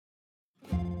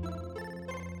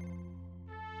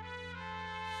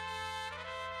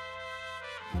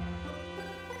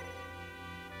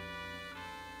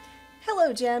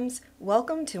Hello, Gems.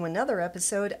 Welcome to another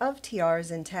episode of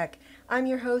TRs in Tech. I'm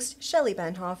your host, Shelly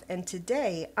Benhoff, and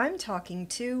today I'm talking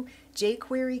to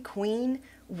jQuery Queen,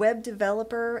 web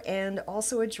developer, and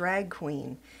also a drag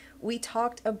queen. We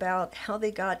talked about how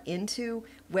they got into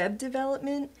web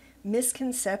development,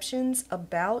 misconceptions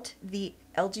about the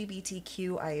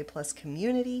LGBTQIA+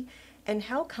 community, and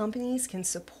how companies can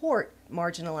support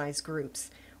marginalized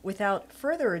groups. Without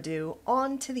further ado,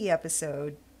 on to the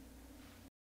episode.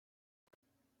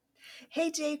 Hey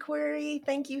jQuery,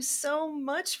 thank you so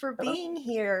much for Hello. being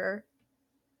here.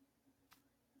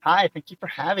 Hi, thank you for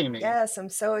having me. Yes, I'm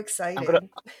so I'm gonna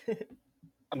excited.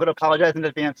 I'm gonna apologize in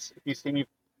advance if you see me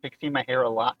fixing my hair a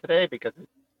lot today because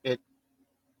it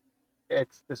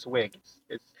it's this wig.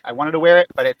 I wanted to wear it,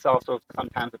 but it's also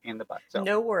sometimes a pain in the butt. So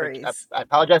No I, worries. I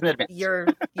apologize in advance.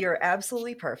 You're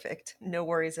absolutely perfect. No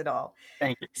worries at all.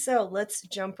 Thank you. So, let's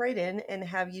jump right in and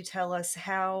have you tell us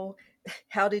how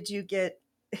did you get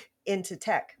into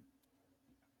tech?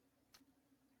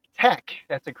 Tech,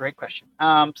 that's a great question.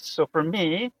 So for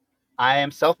me, I am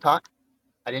self-taught.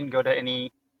 I didn't go to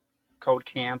any code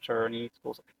camps or any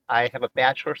schools. I have a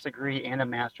bachelor's degree and a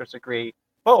master's degree,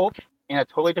 both in a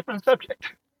totally different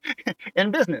subject in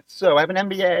business. So I have an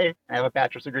MBA and I have a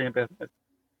bachelor's degree in business.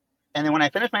 And then when I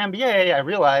finished my MBA, I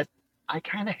realized I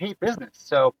kind of hate business.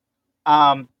 So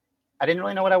um, I didn't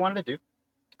really know what I wanted to do.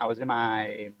 I was in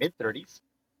my mid 30s,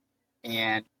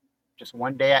 and just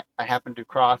one day I happened to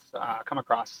come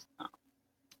across,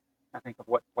 I think of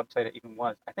what website it even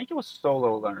was. I think it was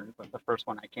Solo Learn was the first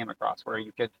one I came across where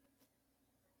you could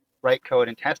write code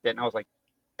and test it. And I was like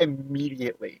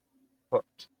immediately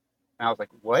hooked. And I was like,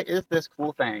 what is this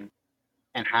cool thing?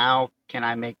 And how can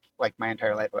I make like my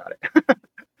entire life about it?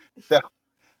 So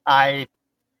I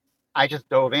I just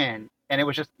dove in, and it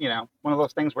was just one of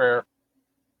those things where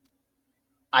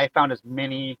I found as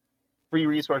many free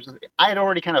resources. I had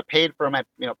already kind of paid for my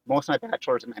most of my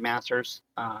bachelor's and my master's.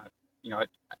 You know,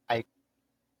 I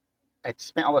I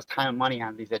spent all this time and money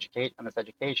on this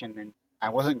education, and I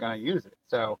wasn't going to use it.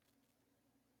 So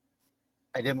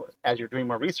I did. As you're doing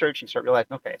more research, you start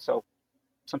realizing, okay, so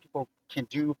some people can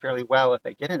do fairly well if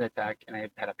they get into tech, and I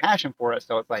had a passion for it.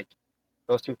 So it's like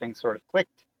those two things sort of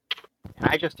clicked, and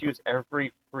I just used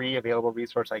every free available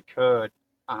resource I could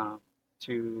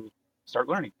to start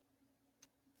learning.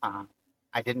 Um,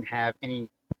 I didn't have any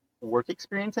work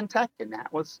experience in tech, and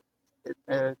that was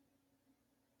uh,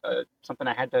 something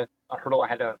a hurdle I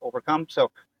had to overcome.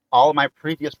 So all of my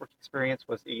previous work experience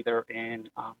was either in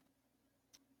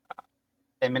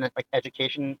like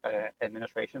education,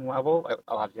 administration level.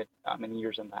 I did many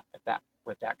years in that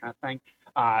with that kind of thing.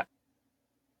 Uh,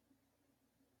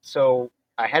 so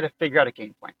I had to figure out a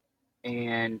game plan,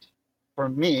 and for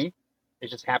me, it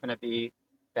just happened to be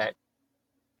that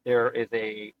there is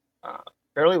a uh,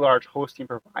 fairly large hosting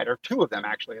provider, two of them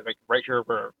actually, like right here.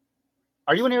 Where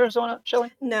are you in Arizona,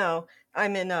 Shelley? No,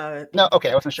 I'm in No,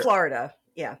 okay, I wasn't sure. Florida.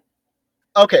 Yeah.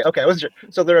 Okay, I wasn't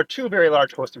sure. So there are two very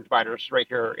large hosting providers right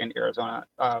here in Arizona.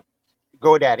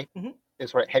 GoDaddy Hmm.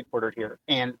 is right headquartered here,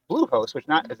 and Bluehost, which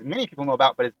not as many people know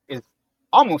about, but is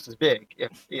almost as big.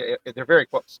 If they're very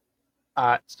close.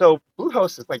 So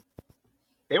Bluehost is like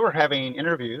they were having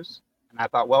interviews, and I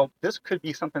thought, well, this could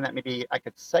be something that maybe I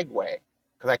could segue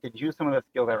because I could use some of the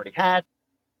skills I already had,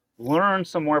 learn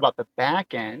some more about the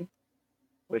back end,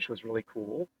 which was really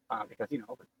cool because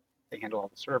they handle all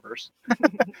the servers.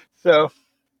 So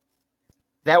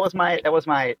that was my.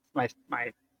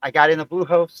 I got into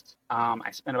Bluehost.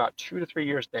 I spent about 2 to 3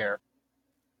 years there.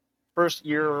 First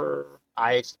year,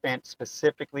 I spent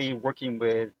specifically working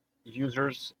with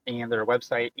users and their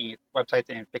websites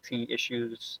and fixing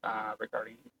issues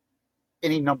regarding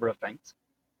any number of things.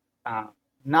 Uh,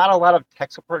 Not a lot of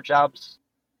tech support jobs,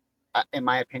 in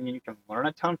my opinion, you can learn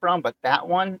a ton from, but that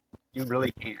one you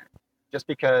really can, just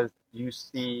because you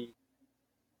see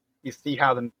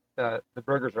how the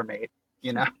burgers are made.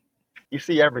 You know, you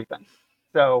see everything.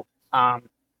 So and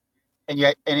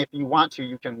if you want to,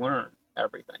 you can learn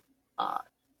everything. Uh,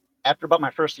 After about my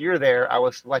first year there, I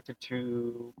was selected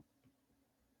to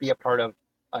be a part of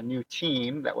a new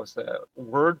team that was a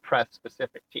WordPress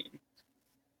specific team.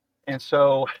 And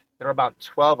so there were about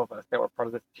 12 of us that were part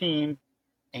of this team.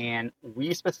 And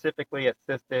we specifically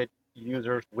assisted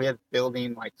users with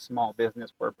building like small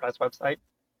business WordPress websites.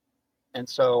 And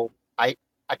so I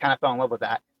kind of fell in love with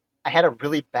that. I had a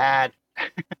really bad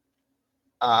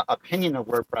opinion of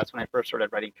WordPress when I first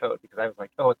started writing code because I was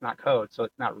like, oh, it's not code, so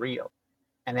it's not real.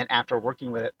 And then after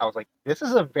working with it, I was like, this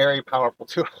is a very powerful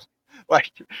tool.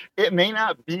 Like, it may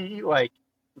not be like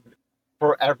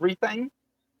for everything,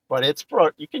 but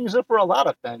you can use it for a lot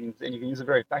of things and you can use it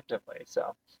very effectively.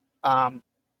 So, um,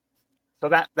 so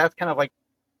that's kind of like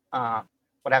uh,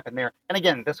 what happened there. And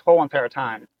again, this whole entire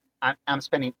time, I'm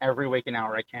spending every waking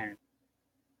hour I can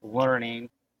learning,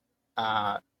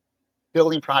 uh,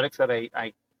 building products that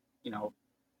I, you know,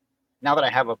 now that I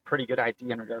have a pretty good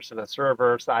idea in regards to the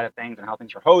server side of things and how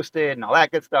things are hosted and all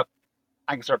that good stuff,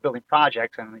 I can start building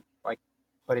projects and like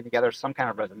putting together some kind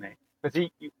of resume. Because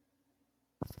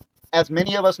as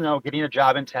many of us know, getting a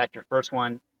job in tech, your first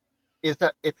one, is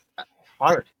that it's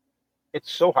hard.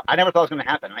 It's so hard. I never thought it was going to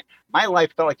happen. My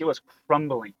life felt like it was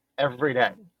crumbling every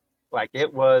day. Like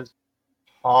it was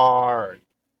hard.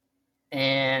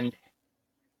 And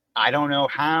I don't know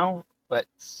how, but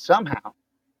somehow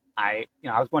I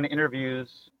was going to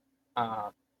interviews uh,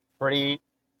 pretty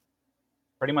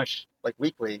pretty much like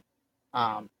weekly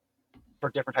um, for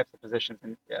different types of positions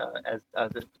and as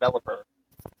a developer.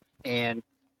 And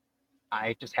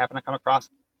I just happened to come across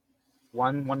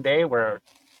one day where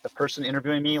the person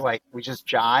interviewing me, like we just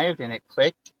jived and it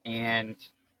clicked and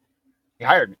he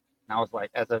hired me. And I was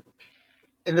like,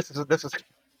 and this is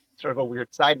sort of a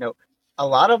weird side note. A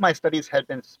lot of my studies had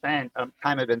been spent,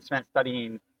 time had been spent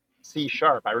studying C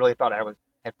sharp. I really thought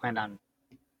had planned on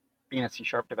being a C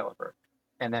sharp developer.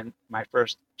 And then my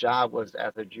first job was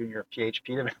as a junior PHP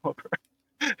developer.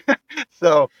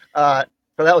 so,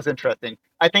 so that was interesting.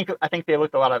 I think they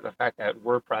looked a lot at the fact that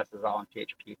WordPress is all in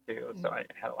PHP too. So I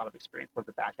had a lot of experience with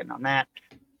the backend on that.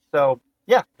 So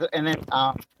yeah, and then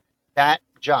that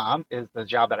job is the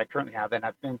job that I currently have, and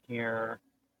I've been here.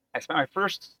 I spent my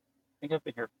first. I think I've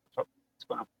been here. So it's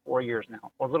going on 4 years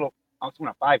now, or a little. It's going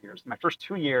on 5 years. My first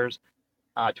 2 years,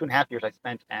 2.5 years, I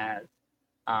spent as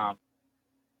um,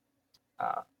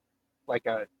 uh, like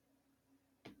a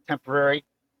temporary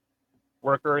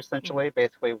worker, essentially,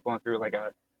 basically going through like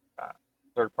a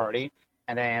third party.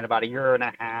 And then about a year and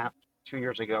a half, 2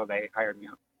 years ago, they hired me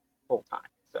on full time.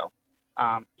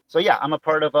 So yeah, I'm a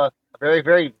part of a very,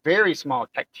 very, very small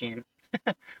tech team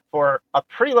for a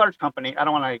pretty large company. I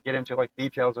don't want to get into like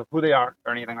details of who they are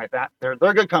or anything like that. They're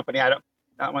a good company. I don't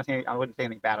want to say I wouldn't say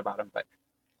anything bad about them, but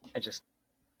I just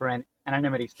for an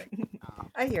anonymity sake.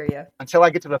 I hear you. Until I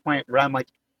get to the point where I'm like,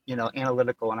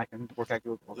 analytical and I can work at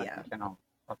Google, Yeah. then I'll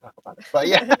talk about it. But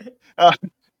yeah, uh,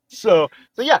 so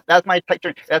yeah, that's my tech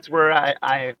journey. That's where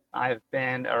I've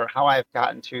been, or how I've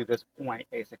gotten to this point,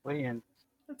 basically. And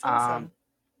That's um, awesome.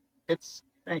 it's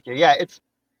thank you. Yeah,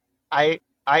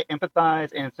 I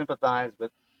empathize and sympathize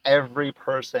with every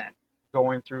person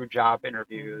going through job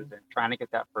interviews Mhm. and trying to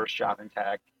get that first job in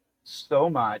tech so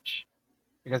much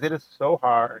because it is so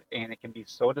hard and it can be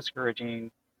so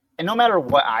discouraging. And no matter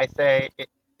what I say,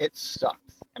 it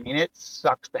sucks. I mean, it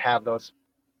sucks to have those,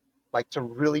 like, to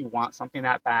really want something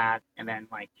that bad and then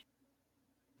like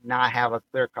not have a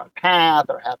clear cut path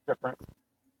or have different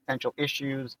potential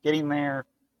issues getting there.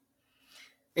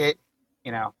 It,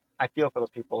 I feel for those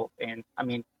people. And I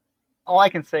mean, all I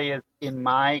can say is in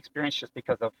my experience, just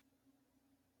because of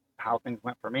how things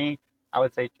went for me, I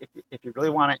would say if you really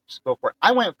want it, just go for it.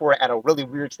 I went for it at a really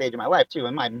weird stage in my life too,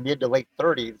 in my mid to late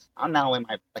 30s. I'm now in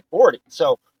my like 40s.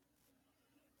 So,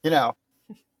 you know,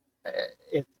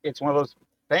 it's one of those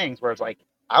things where it's like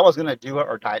I was gonna do it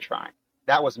or die trying.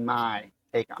 That was my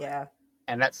take on it, Yeah.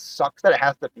 and that sucks that it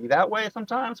has to be that way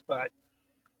sometimes. But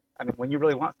I mean, when you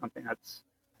really want something, I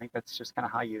think that's just kind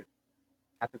of how you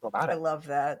have to go about I it love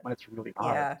that. when it's really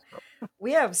hard. Yeah. So,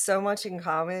 We have so much in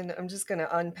common. I'm just going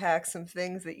to unpack some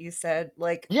things that you said.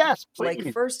 yes, Like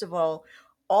please. first of all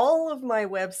of my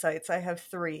websites, I have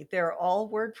three. They're all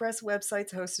WordPress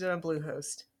websites hosted on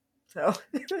Bluehost. So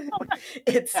Oh, nice.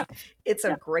 it's Yeah, it's a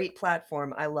yeah. great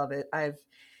platform. I love it. I've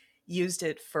used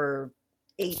it for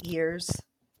 8 years,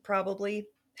 probably.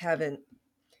 Haven't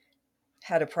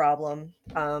had a problem.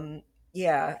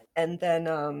 Yeah, and then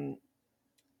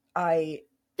I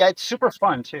Yeah, it's super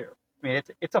fun too. I mean,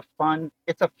 it's a fun.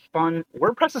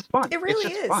 WordPress is fun. it It's really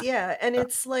just is, fun. yeah. And So,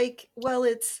 it's like, well,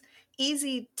 it's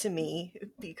easy to me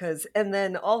because, and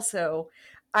then also,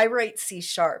 I write C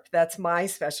sharp. That's my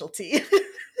specialty.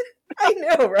 I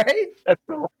know, right? that's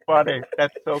so funny.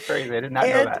 That's so crazy. I did not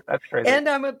know And that. That's crazy. and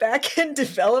I'm a backend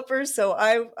developer, so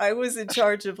I was in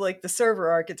charge of like the server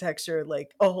architecture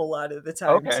like a whole lot of the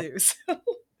time Okay. too. So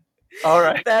All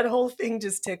right. that whole thing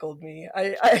just tickled me.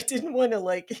 I didn't want to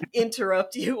like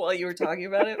interrupt you while you were talking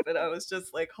about it, but I was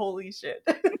just like, holy shit.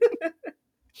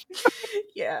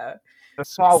 Yeah. The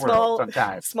small world small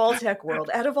sometimes. small tech world.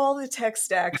 Out of all the tech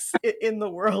stacks in the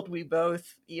world, we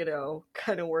both,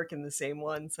 kind of work in the same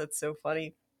ones. That's so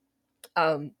funny.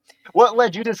 Um, What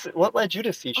led you to C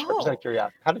sharp? Just out of oh,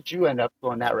 curiosity, how did you end up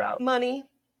going that route? money.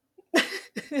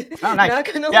 Oh, nice. Not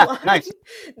gonna Yeah, lie. nice,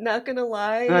 Not gonna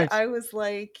lie. nice. I was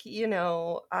like,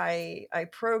 I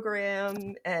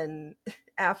program, and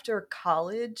after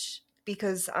college,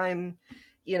 because I'm,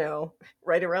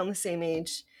 right around the same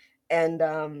age, and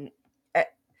a-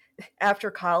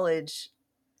 after college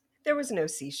there was no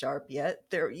C sharp yet.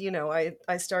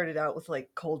 I started out with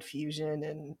like Cold Fusion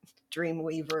and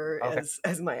Dreamweaver Okay,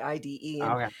 as my IDE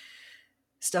and okay.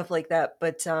 stuff like that.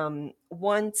 But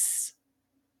once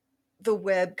the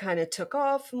web kind of took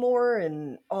off more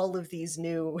and all of these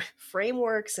new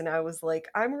frameworks, and I was like,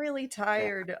 I'm really Yeah,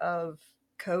 tired of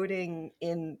coding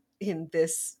in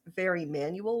this very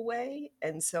manual way.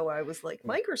 And so I was like,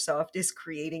 yeah, Microsoft is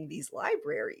creating these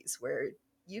libraries where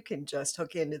you can just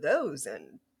hook into those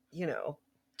and, you know,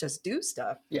 just do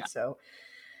stuff. yeah, So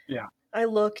yeah. I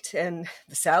looked and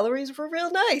the salaries were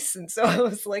real nice. And so I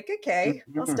was like, okay,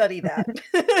 I'll Mhm. study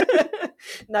that.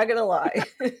 Not gonna lie.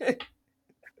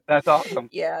 That's awesome.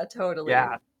 Yeah, totally.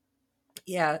 Yeah.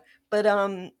 Yeah, but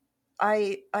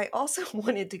I also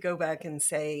wanted to go back and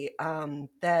say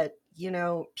that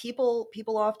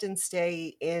people often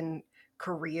stay in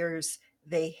careers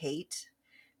they hate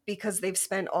because they've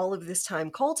spent all of this time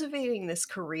cultivating this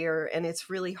career and it's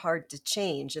really hard to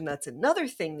change. And that's another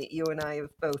thing that you and I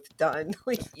have both done.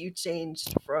 Like you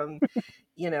changed from,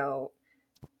 you know,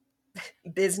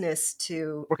 business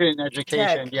to Working in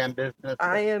education, tech. yeah, and business.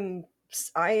 I Yeah. am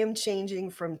I am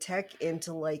changing from tech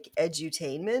into like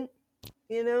edutainment,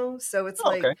 so it's Oh,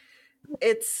 like okay.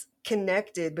 it's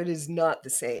connected but is not the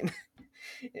same.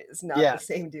 It's not the Yes.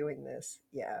 same doing this.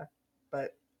 Yeah,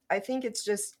 but I think it's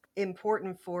just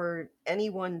important for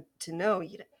anyone to know,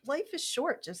 life is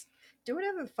short. Just do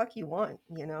whatever the fuck you want,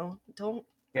 don't.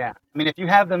 Yeah. I mean, if you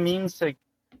have the means to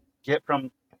get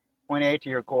from point A to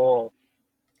your goal,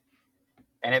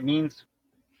 and it means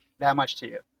that much to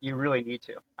you, you really need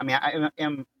to. I mean, I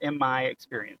am in my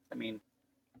experience. I mean,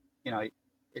 you know,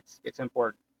 it's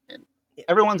important, and Yeah,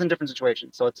 everyone's in different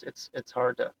situations, so it's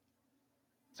hard to.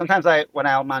 Sometimes when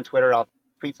I'm on Twitter, I'll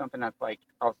tweet something that's like,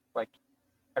 I'll like,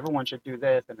 everyone should do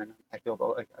this, and then I feel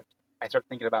like I start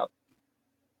thinking about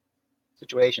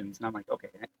situations, and I'm like, okay,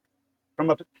 from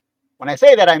a when I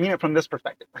say that, I mean it from this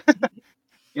perspective.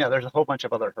 There's a whole bunch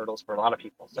of other hurdles for a lot of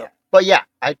people. So, yeah. but yeah,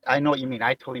 I know what you mean.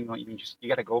 I totally know what you mean. Just you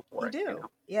got to go for You it. do.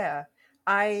 Yeah.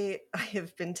 I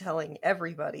have been telling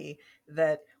everybody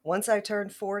that once I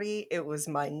turned 40, it was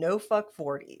my no fuck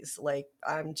 40s. Like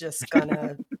I'm just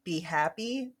gonna be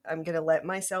happy. I'm gonna let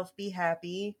myself be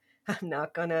happy. I'm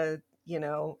not gonna,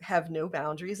 have no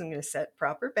boundaries. I'm gonna set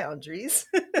proper boundaries.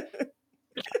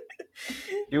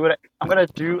 Do what I'm gonna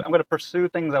do. I'm gonna pursue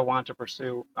things I want to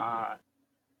pursue,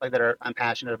 like that are I'm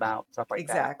passionate about, stuff like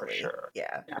that for Exactly. sure.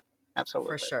 Yeah, Yeah,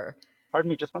 for absolutely. sure. Pardon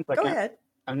me, just one Go second. ahead.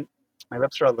 I'm My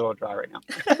lips are a little dry right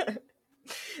now.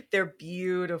 They're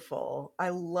beautiful. I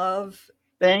love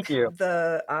Thank you.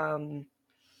 the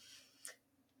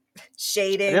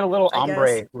I did a shading, little I guess.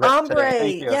 ombre lip today. Ombre.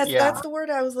 Thank you. Yes, Yeah, that's the word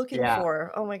I was looking yeah,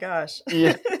 for. Oh my gosh.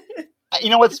 yeah. You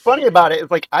know what's funny about it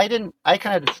is like I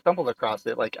kind of stumbled across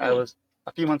it. Like I Hmm. was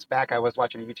a few months back, I was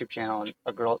watching a YouTube channel and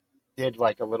a girl did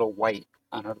like a little white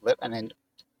on her lip, and then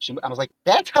I was like,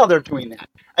 that's how they're doing that.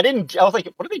 I was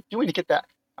like, what are they doing to get that?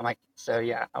 I'm like, so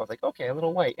yeah, I was like, okay, a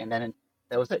little white, and then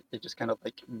that was it. They just kind of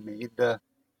like made the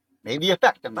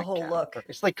effect. I'm The like, whole yeah, look. perfect.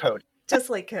 It's like code. Just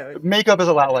like code. Makeup is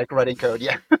a lot like writing code.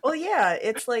 Yeah. Well, yeah,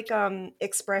 it's like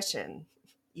expression,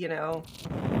 you know.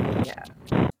 Yeah.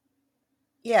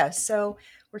 Yeah, so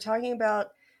we're talking about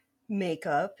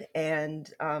makeup and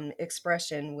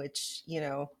expression, which,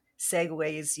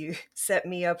 segues. You set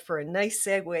me up for a nice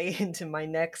segue into my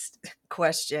next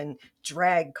question: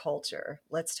 drag culture.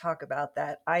 Let's talk about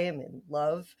that. I am in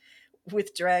love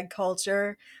with drag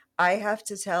culture. I have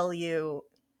to tell you,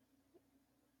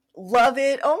 love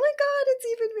it. Oh my God, it's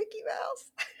even Mickey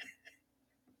Mouse.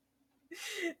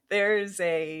 There's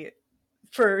a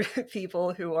for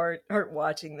people who aren't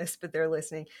watching this but they're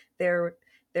listening, there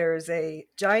there's a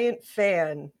giant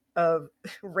fan of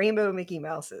rainbow Mickey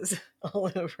Mouses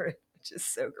all over it, which is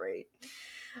so great.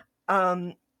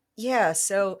 Yeah,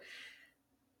 so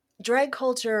drag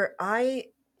culture, I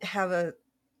have a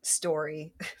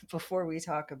story before we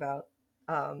talk about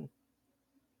um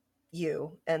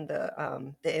you and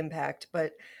the impact,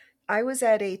 but I was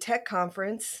at a tech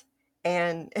conference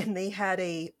and they had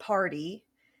a party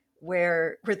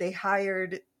where they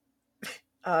hired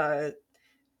uh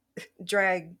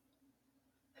drag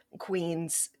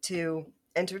queens to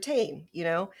entertain,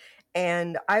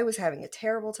 and I was having a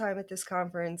terrible time at this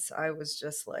conference. I was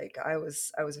just like, I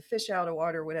was a fish out of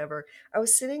water, whatever. I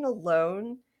was sitting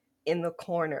alone in the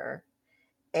corner,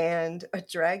 and a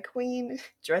drag queen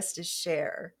dressed as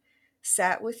Cher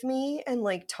sat with me and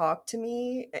like talked to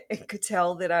me and could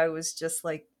tell that I was just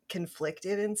like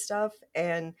conflicted and stuff.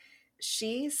 And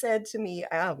she said to me,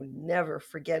 I'll never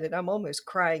forget it. I'm almost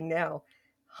crying now.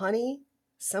 Honey,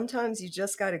 sometimes you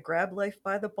just got to grab life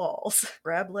by the balls.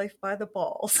 Grab life by the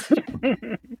balls.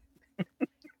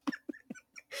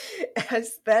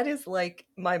 As that is like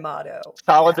my motto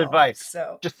Solid now. advice.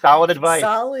 So Just solid advice.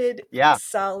 solid, Yeah.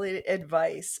 solid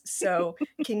advice. So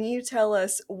can you tell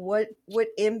us what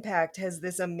impact has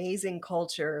this amazing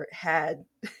culture had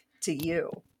to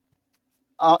you?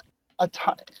 Uh, a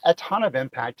ton of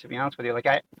impact, to be honest with you. Like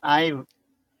I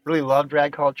really love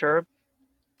drag culture.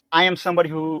 I am somebody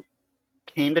who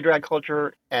came to drag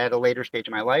culture at a later stage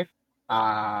of my life.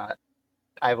 Uh,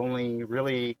 I've only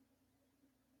really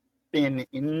been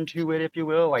into it, if you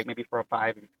will, like maybe for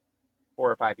 4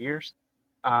 or 5 years.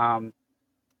 Um,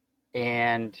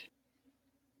 and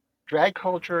drag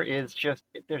culture is just,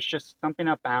 there's just something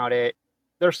about it.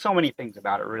 There's so many things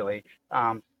about it, really,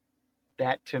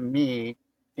 that to me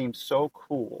seems so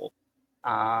cool.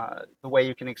 The way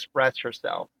you can express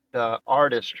yourself, the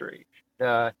artistry,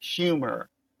 the humor,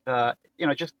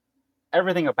 just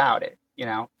everything about it,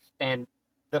 and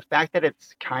the fact that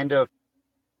it's kind of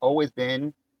always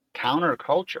been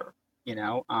counterculture, you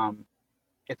know, um,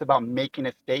 it's about making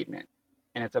a statement,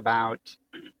 and it's about,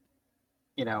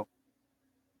 you know,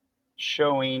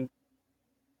 showing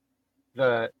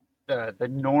the the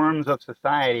norms of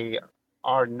society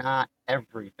are not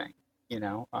everything,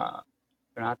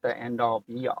 they're not the end all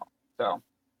be all. So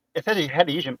it had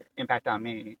a huge impact on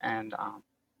me, and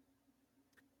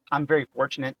I'm very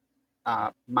fortunate.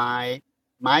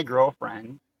 My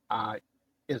girlfriend uh,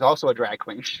 is also a drag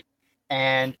queen,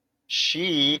 and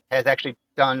she has actually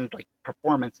done like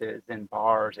performances in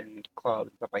bars and clubs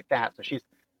and stuff like that. So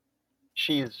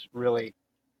she's really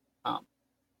um,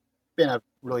 been a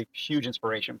really huge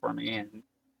inspiration for me, and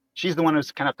she's the one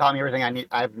who's kind of taught me everything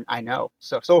I know.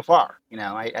 So far,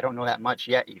 I don't know that much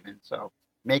yet even. So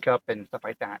makeup and stuff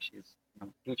like that, she's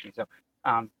teaching me. So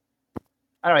um,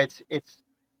 I don't know. It's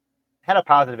had a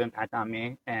positive impact on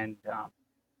me, and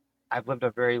I've lived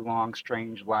a very long,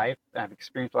 strange life. I've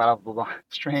experienced a lot of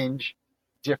strange,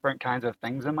 different kinds of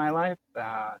things in my life,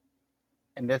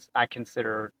 and this I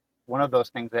consider one of those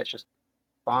things that's just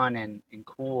fun and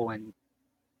cool, and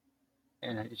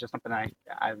it's just something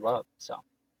I love. So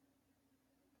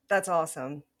That's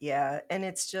awesome. Yeah, and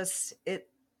it's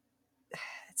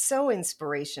so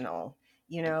inspirational.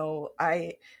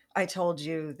 I told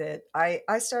you that I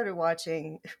started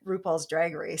watching RuPaul's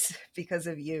Drag Race because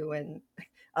of you and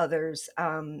others.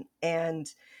 And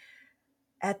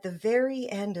at the very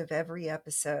end of every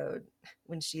episode,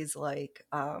 when she's like,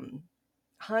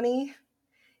 honey,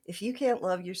 if you can't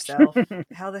love yourself,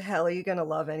 how the hell are you going to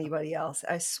love anybody else?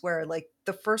 I swear, like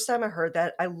the first time I heard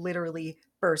that, I literally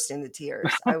burst into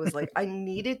tears. I was like, I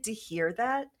needed to hear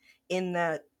that in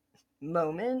that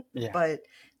moment. yeah, But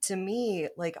to me,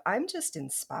 like, I'm just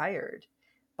inspired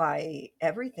by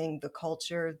everything, the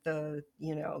culture, the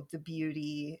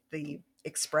beauty, the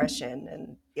expression,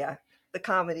 and yeah, the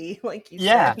comedy, like you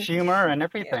yeah, said. humor and Yeah.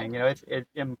 everything.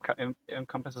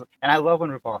 Encompasses, and I love when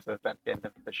RuPaul says that at the end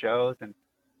of the shows, and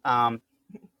um,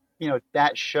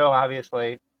 that show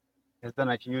obviously has done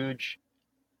a huge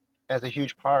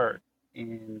part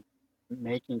in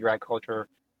making drag culture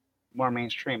more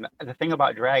mainstream. The thing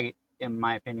about drag, in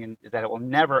my opinion, is that it will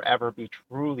never ever be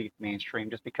truly mainstream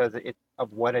just because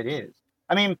of what it is.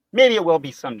 I mean, maybe it will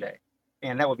be someday,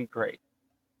 and that would be great.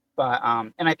 But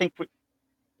and I think what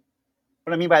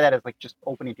I mean by that is like just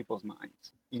opening people's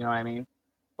minds. You know what I mean?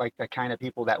 Like the kind of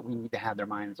people that we need to have their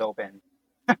minds open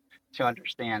to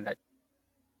understand that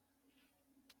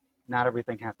not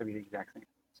everything has to be the exact same.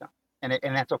 So, and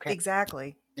that's okay.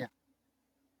 Exactly. Yeah.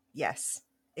 Yes,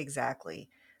 exactly.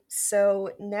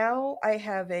 So now I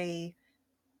have a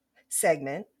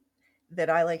segment that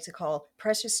I like to call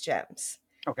Precious Gems.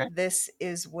 Okay. This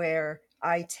is where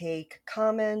I take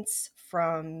comments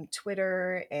from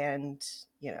Twitter and,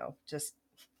 just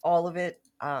all of it,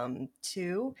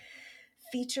 to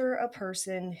feature a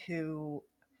person who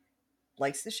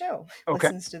likes the show, Okay.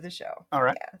 listens to the show. All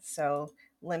right. Yeah. So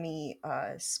let me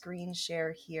screen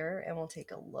share here and we'll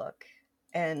take a look.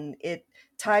 And it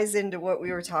ties into what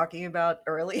we were talking about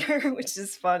earlier, which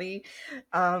is funny.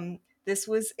 This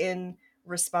was in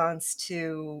response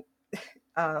to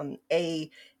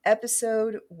a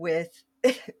episode with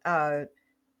uh,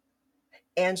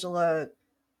 Angela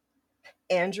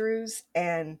Andrews,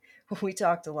 and we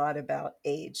talked a lot about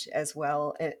age as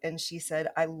well. And she said,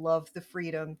 I love the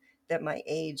freedom that my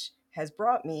age has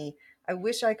brought me. I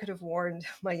wish I could have warned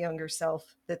my younger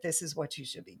self that this is what you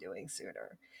should be doing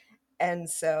sooner. And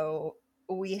so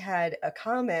we had a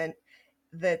comment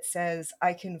that says,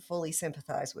 I can fully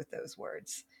sympathize with those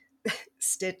words.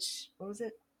 Stitch, what was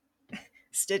it?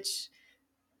 Stitch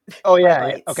Oh by yeah,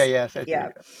 yeah. bites. Okay, yes, I see.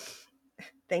 Yeah.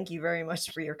 Thank you very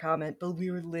much for your comment. But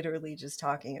we were literally just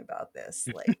talking about this,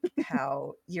 like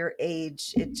how your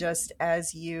age, it just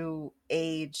as you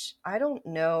age, I don't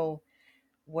know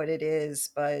what it is,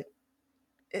 but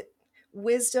it,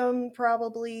 wisdom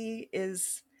probably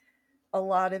is a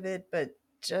lot of it, but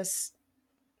just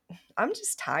I'm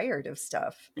just tired of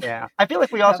stuff. Yeah. I feel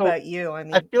like we How also about you? I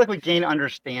I mean, feel like we gain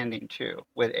understanding too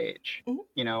with age. mhm,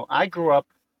 You know, I grew up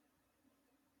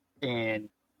in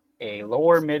a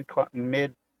lower mid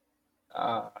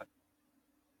uh,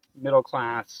 middle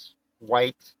class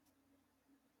white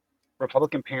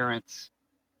Republican parents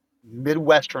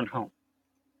Midwestern home,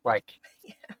 like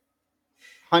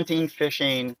hunting,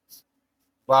 fishing,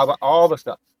 blah blah, all the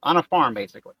stuff on a farm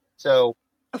basically. So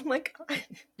oh my God.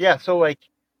 yeah, so like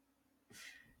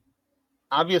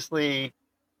obviously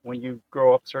when you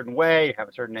grow up a certain way, you have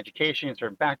a certain education, a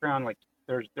certain background, like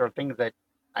there are things that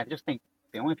I just think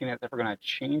the only thing that's ever going to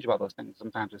change about those things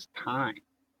sometimes is time,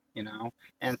 you know,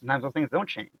 and sometimes those things don't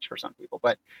change for some people.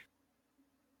 But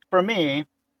for me,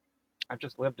 I've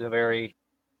just lived a very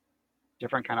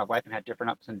different kind of life and had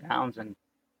different ups and downs and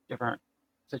different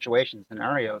situations,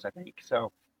 scenarios, I think.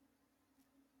 So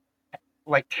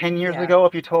like 10 years Yeah. ago,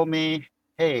 if you told me,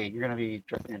 hey, you're going to be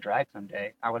drifting in drag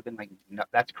someday, I would have been like, no,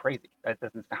 that's crazy. That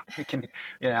doesn't sound like it,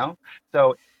 you know?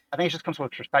 So I think it just comes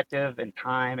with perspective and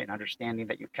time and understanding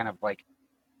that you kind of like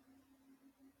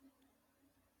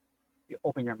you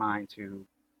open your mind to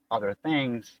other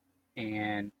things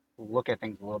and look at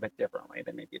things a little bit differently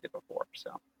than maybe you did before.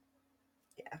 So,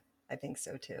 Yeah, I think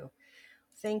so too.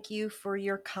 Thank you for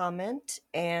your comment.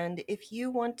 And if you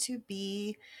want to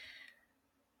be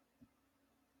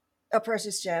a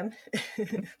precious gem,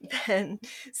 then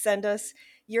send us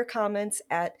your comments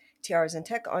at Tiaras and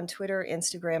Tech on Twitter,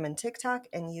 Instagram, and TikTok,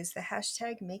 and use the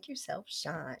hashtag Make Yourself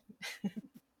Shine.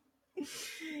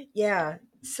 Yeah.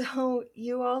 So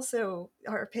you also,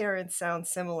 our parents sound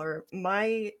similar.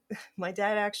 My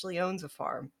dad actually owns a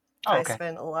farm. oh, I okay.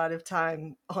 spent a lot of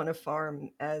time on a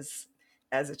farm as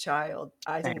a child.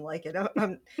 I Same. didn't like it.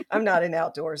 I'm not an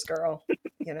outdoors girl,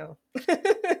 you know.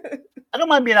 I don't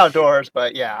mind being outdoors,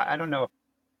 but yeah, I don't know.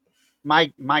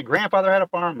 My grandfather had a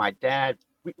farm. My dad,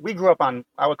 we grew up on,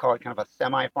 I would call it kind of a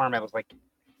semi farm. It was like,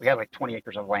 we had like 20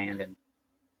 acres of land and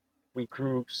we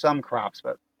grew some crops,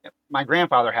 but my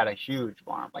grandfather had a huge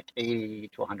farm, like 80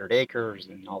 to 100 acres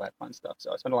and all that fun stuff.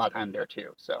 So I spent a lot of time there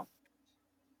too. So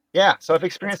yeah, so I've That's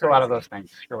experienced a lot of those crazy.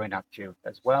 things growing up too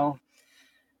as well.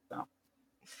 So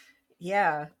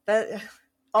Yeah, that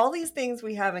all these things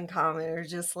we have in common are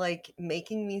just like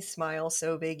making me smile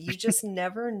so big. You just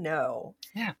never know.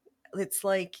 yeah, It's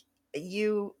like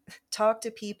you talk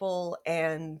to people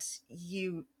and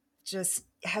you just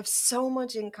have so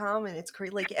much in common. It's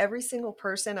crazy. Like every single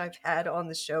person I've had on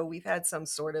the show, we've had some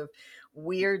sort of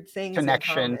weird things in connection.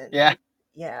 common. Yeah,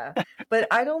 Yeah. But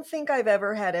I don't think I've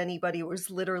ever had anybody who was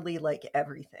literally like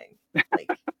everything,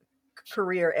 like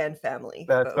career and family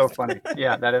that's so both. funny.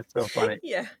 Yeah, that is so funny.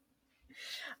 Yeah.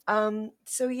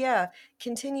 So yeah,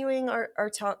 continuing our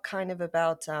talk kind of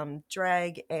about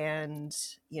drag and,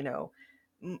 you know,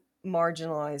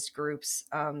 marginalized groups.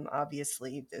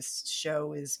 Obviously, this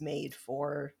show is made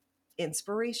for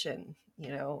inspiration, you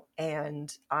know,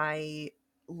 and I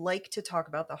like to talk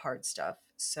about the hard stuff.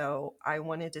 So I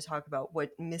wanted to talk about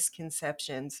what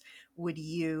misconceptions would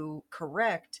you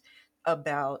correct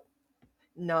about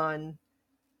non-binary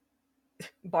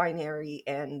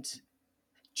and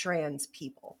trans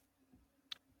people.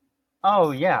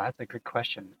 Oh yeah, that's a good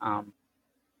question.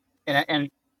 And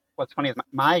what's funny is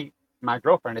my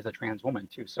girlfriend is a trans woman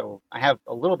too, so I have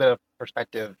a little bit of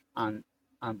perspective on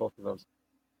both of those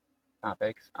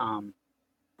topics.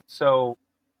 So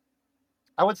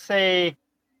I would say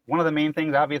one of the main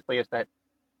things, obviously, is that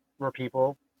we're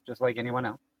people just like anyone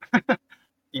else.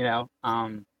 You know,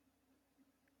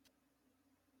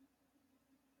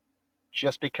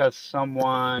 just because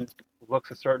someone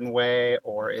looks a certain way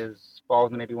or is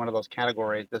falls in maybe one of those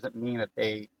categories doesn't mean that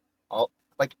they all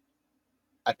like.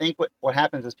 I think what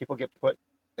happens is people get put.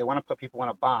 They want to put people in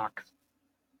a box,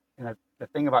 and the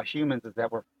thing about humans is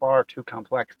that we're far too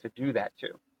complex to do that to.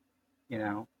 You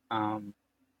know,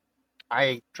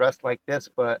 I dress like this,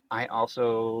 but I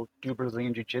also do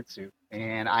Brazilian jiu-jitsu,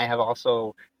 and I have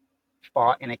also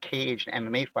fought in a cage in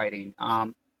MMA fighting.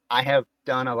 I have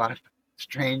done a lot of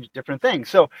strange, different things.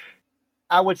 So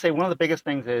I would say one of the biggest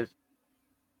things is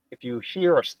if you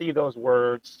hear or see those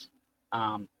words,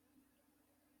 um,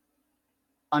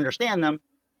 understand them,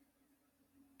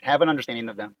 have an understanding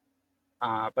of them,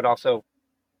 but also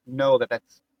know that that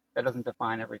doesn't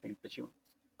define everything that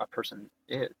a person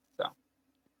is. So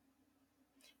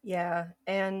Yeah,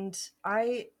 and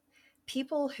I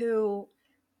people who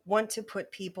want to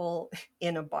put people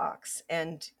in a box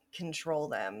and control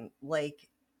them, like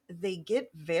they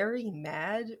get very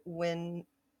mad when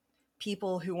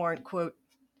people who aren't quote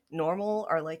normal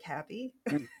are like happy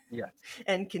yes,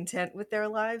 and content with their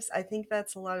lives. I think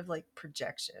that's a lot of like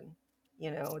projection.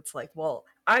 It's like, well,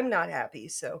 I'm not happy,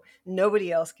 so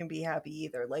nobody else can be happy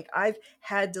either. Like, I've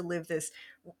had to live this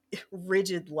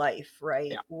rigid life, right?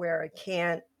 yeah, Where I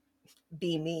can't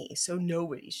be me, so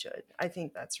nobody should. I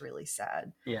think that's really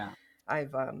sad. yeah,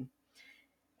 I've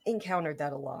encountered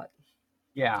that a lot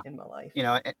yeah. in my life.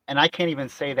 And I can't even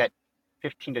say that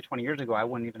 15 to 20 years ago I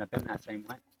wouldn't even have been that same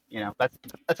way.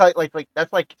 That's like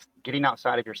that's like getting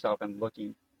outside of yourself and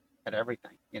looking at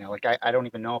everything. Like I don't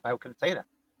even know if I could say that.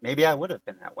 Maybe I would have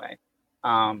been that way.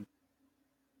 Um,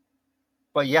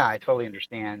 but yeah, I totally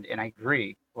understand and I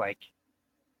agree. Like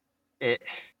it,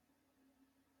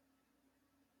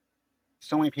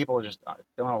 so many people just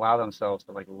don't allow themselves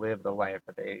to like live the life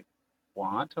that they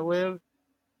want to live,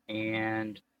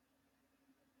 and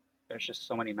there's just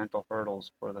so many mental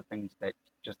hurdles for the things that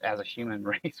just as a human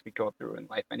race we go through in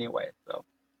life anyway. So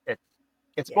it's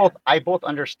it's Yeah, both. I both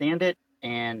understand it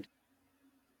and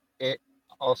it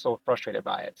also frustrated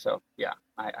by it. So yeah,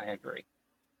 I agree.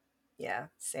 yeah,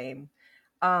 same.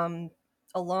 Um,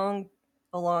 along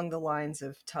along the lines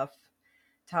of tough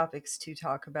topics to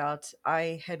talk about,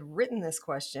 I had written this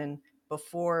question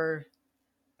before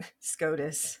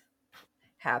SCOTUS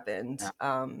happened. Yeah.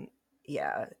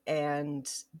 Yeah, and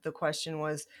the question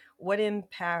was, what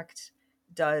impact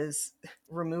does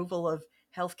removal of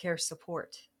healthcare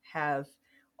support have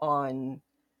on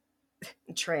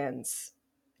trans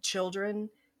children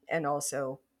and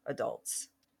also adults?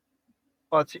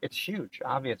 Well, it's huge,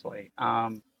 obviously.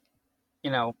 You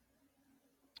know,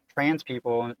 trans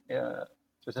people,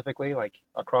 specifically, like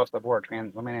across the board,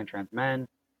 trans women and trans men.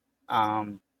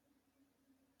 Um,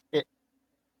 it.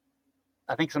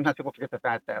 I think sometimes people forget the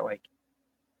fact that like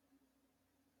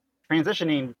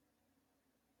transitioning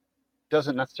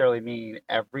doesn't necessarily mean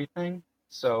everything.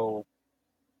 So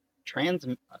trans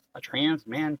a trans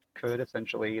man could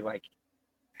essentially like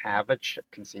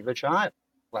conceive a child,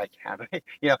 like have a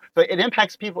so it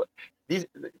impacts people, these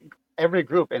every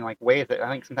group in like ways that I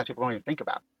think sometimes people don't even think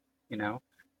about, you know.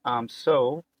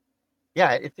 So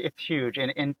yeah, it's huge,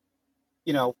 and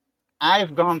you know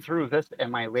I've gone through this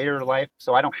in my later life,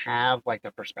 so I don't have like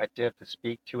the perspective to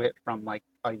speak to it from like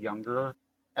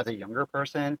as a younger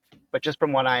person, but just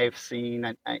from what I've seen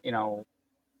and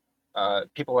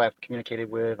people I've communicated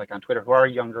with like on Twitter who are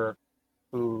younger,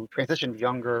 who transitioned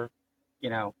younger, you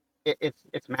know,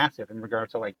 it's massive in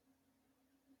regards to like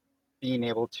being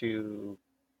able to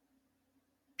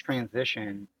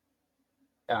transition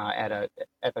at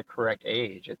the correct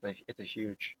age. It's a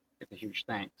huge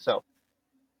thing. So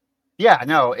yeah,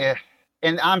 no,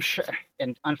 and I'm sure,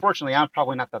 and unfortunately, I'm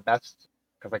probably not the best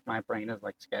because like my brain is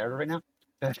like scattered right now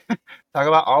to talk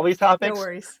about all these No topics.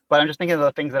 worries. But I'm just thinking of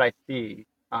the things that I see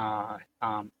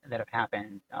that have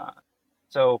happened.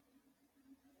 So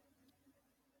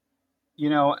you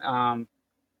know,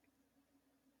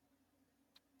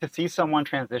 to see someone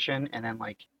transition and then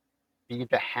like be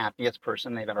the happiest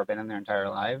person they've ever been in their entire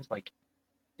lives. Like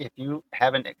if you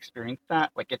haven't experienced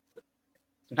that, like it's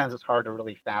sometimes it's hard to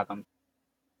really fathom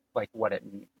like what it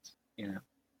means, you know.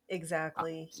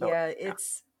 Exactly. So Yeah, yeah,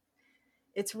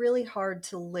 it's really hard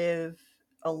to live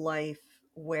a life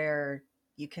where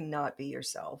you cannot be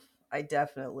yourself. I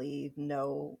definitely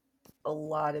know a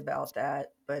lot about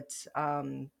that, but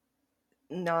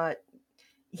not,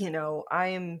 I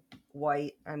am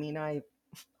white. I mean, I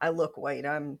look white.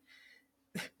 I'm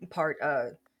part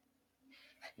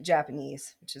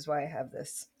Japanese, which is why I have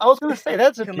this I was gonna say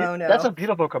that's a kimono.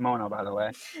 beautiful kimono, by the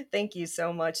way. Thank you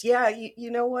so much. Yeah,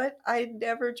 you know what? I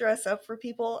never dress up for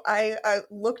people. I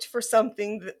looked for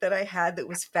something that I had that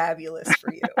was fabulous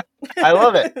for you. I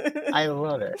love it. I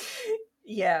love it.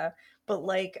 Yeah, but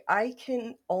like I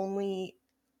can only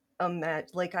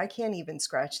imagine, like I can't even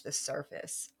scratch the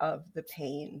surface of the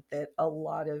pain that a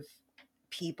lot of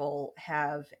people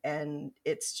have, and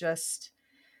it's just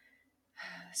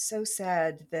so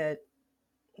sad that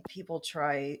people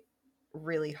try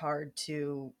really hard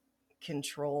to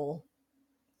control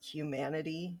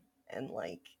humanity and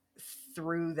like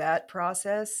through that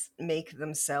process make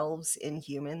themselves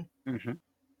inhuman, Hmm.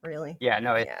 really. Yeah,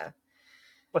 no, it's Yeah,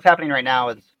 what's happening right now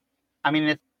is, I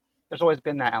mean, there's always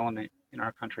been that element in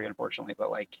our country, unfortunately,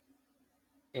 but like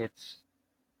it's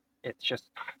it's just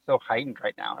so heightened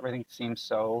right now. Everything seems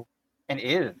so and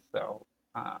is so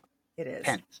uh, It is.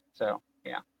 tense. So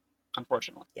yeah,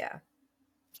 unfortunately, Yeah. yes.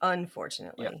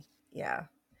 Unfortunately. Yeah.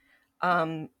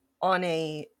 Um, on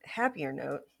a happier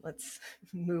note, let's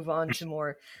move on to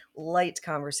more light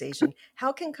conversation.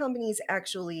 How can companies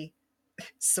actually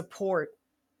support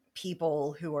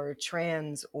people who are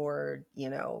trans or,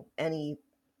 any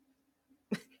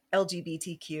Right.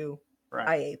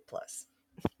 LGBTQIA plus?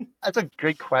 That's a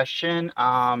great question.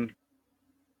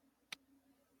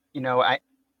 You know, I,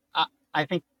 I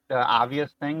think the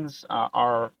obvious things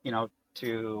are,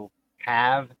 to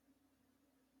have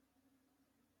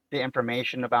the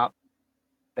information about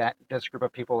that this group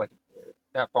of people like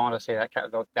that fall into say that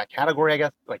category, I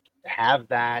guess, like have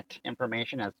that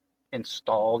information as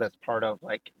installed as part of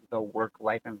like the work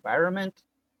life environment.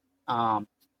 Um,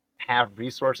 have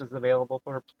resources available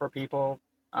for people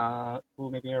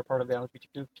who maybe are part of the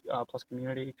LGBTQ plus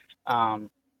community. Um,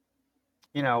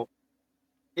 you know,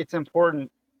 it's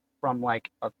important from like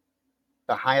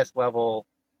the highest level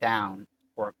down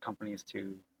for companies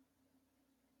to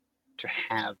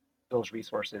have those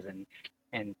resources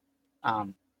and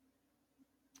um,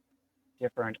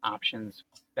 different options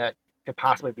that could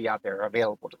possibly be out there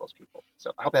available to those people.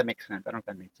 So I hope that makes sense. I don't know if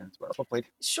that makes sense, but hopefully,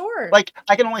 Sure. like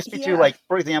I can only speak to Yeah. like,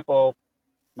 for example,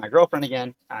 my girlfriend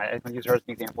again. I'm gonna use her as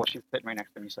an example. She's sitting right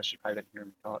next to me, so she probably didn't hear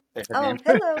me say her name.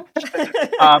 Oh,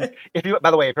 hello. If you,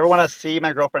 by the way, if you ever want to see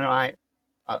my girlfriend and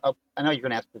I know you're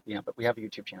gonna ask at the end, but we have a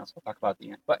YouTube channel, so we'll talk about it at the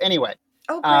end. But anyway,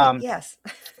 Oh, great. um, Yes.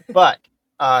 but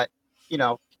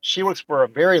she works for a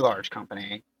very large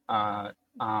company,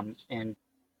 and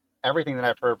everything that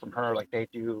I've heard from her, like they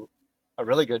do a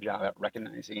really good job at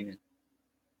recognizing and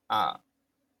uh,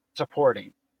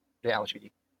 supporting the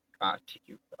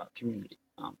LGBTQ community.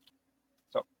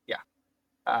 So yeah,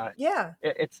 uh, Yeah.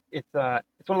 it's one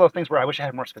of those things where I wish I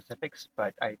had more specifics,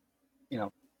 but you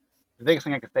know, the biggest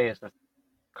thing I could say is that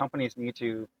companies need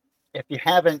to, if you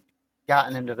haven't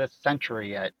gotten into this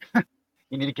century yet,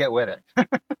 you need to get with it.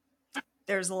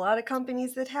 There's a lot of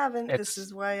companies that haven't. This It's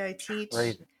is why I teach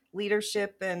crazy.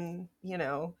 leadership and,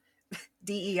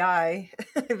 DEI.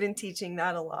 I've been teaching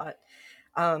that a lot.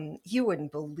 You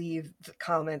wouldn't believe the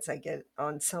comments I get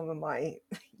on some of my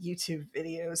YouTube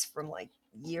videos from like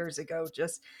years ago,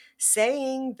 just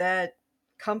saying that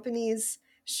companies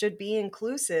should be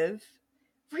inclusive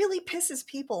really pisses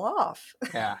people off.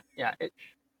 Yeah, yeah.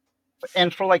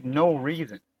 And for like no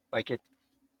reason. Like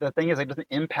the thing is, it doesn't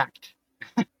impact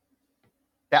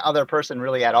that other person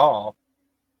really at all,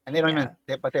 and they don't even.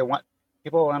 Yeah, But they want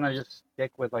people want to just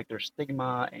stick with like their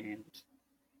stigma and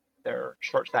their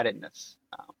short-sightedness.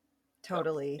 So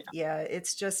totally. yeah, Yeah,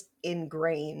 it's just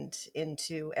ingrained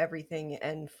into everything.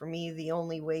 And for me, the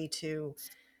only way to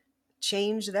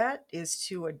change that is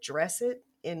to address it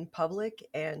in public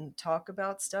and talk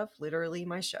about stuff, literally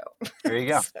my show. there you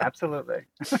go. So, Absolutely.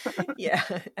 yeah,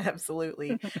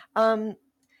 absolutely. Um,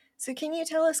 so can you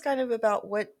tell us kind of about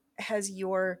what has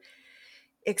your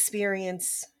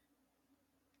experience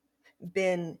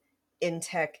been in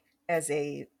tech as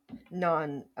a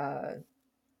non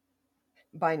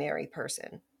binary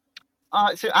person?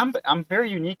 So I'm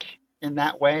very unique in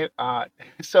that way.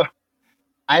 So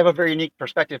I have a very unique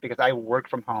perspective because I work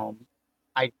from home.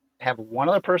 I have one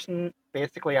other person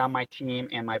basically on my team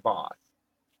and my boss.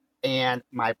 And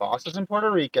my boss is in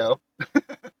Puerto Rico,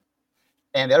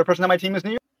 and the other person on my team is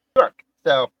New York.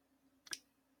 So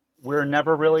we're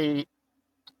never really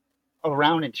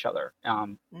around each other.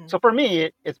 Mm, So for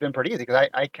me, it's been pretty easy because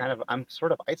I'm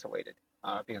sort of isolated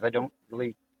because I don't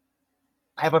really.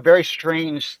 I have a very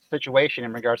strange situation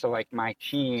in regards to like my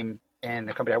team and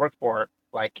the company I work for.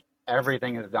 Like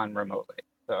everything is done remotely,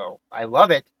 so I love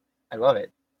it. I love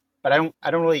it, but I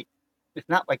don't really. It's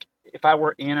not like if I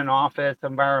were in an office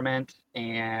environment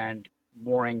and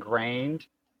more ingrained.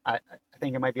 I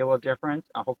think it might be a little different.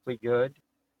 Hopefully, good.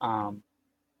 Um,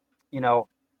 you know,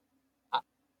 I,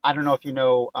 I don't know if you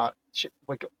know,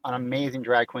 like an amazing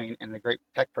drag queen and a great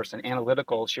tech person,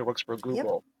 analytical. She works for yep,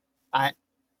 Google. I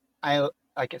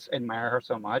I guess admire her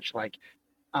so much. Like,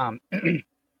 um,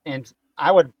 and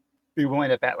I would be willing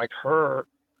to bet like her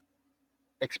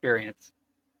experience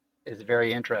is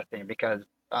very interesting because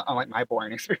unlike my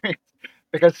boring experience,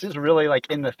 because she's really like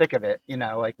in the thick of it.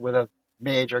 Like with a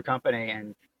major company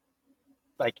and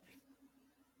like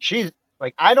she's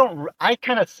like I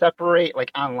kind of separate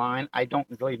like online. I don't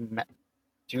really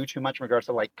do too much in regards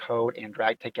to like code and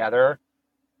drag together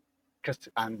because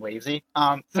I'm lazy.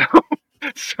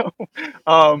 So,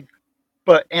 um,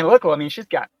 but analytical. I mean, she's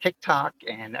got TikTok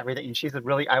and everything, and she's a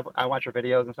really. I watch her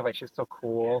videos and stuff like. She's so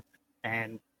cool,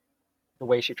 and the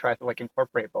way she tries to like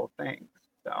incorporate both things.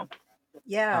 So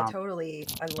Yeah, um, totally.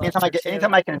 I love her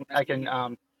anytime too. I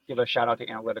can give a shout out to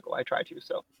Analytical. I try to.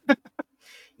 So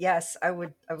Yes, I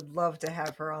would love to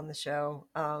have her on the show.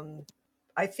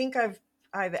 I think I've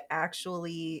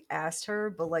actually asked her,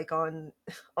 but like on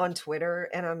Twitter,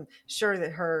 and I'm sure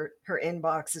that her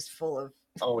inbox is full of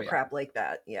oh yeah, crap like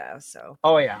that. Yeah, so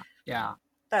oh yeah, yeah. I'm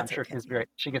that's sure okay. she's great.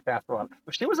 She gets asked a lot.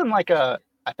 But she was in like a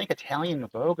I think Italian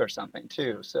Vogue or something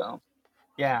too. So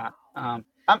yeah.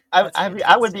 That's I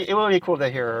would be. fantastic. It would be cool to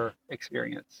hear her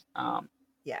experience.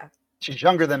 Yeah. She's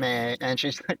younger than me, and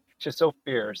she's she's so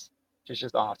fierce. She's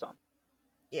just awesome.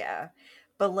 Yeah.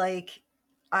 But like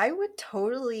I would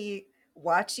totally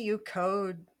watch you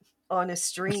code on a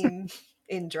stream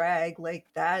in drag. Like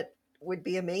that would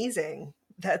be amazing.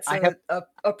 That's I have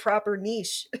a proper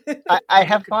niche I that you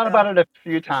have could thought about fill. it a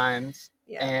few times,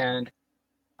 Yeah. and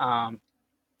um,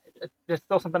 it's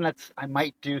still something that's I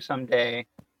might do someday.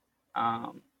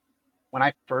 Um, when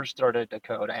I first started to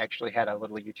code, I actually had a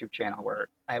little YouTube channel where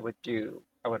I would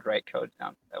write code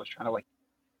down. I was trying to like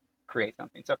create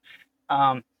something. So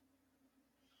um,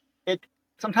 it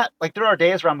sometimes like there are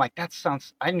days where I'm like, that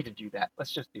sounds. I need to do that.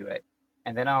 Let's just do it,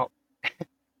 and then I'll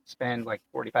spend like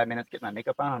 45 minutes getting my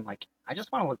makeup on. I'm like, I just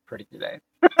want to look pretty today.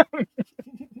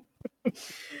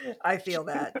 I feel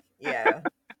that. Yeah.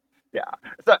 Yeah.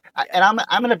 So Yeah. and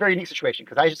I'm in a very unique situation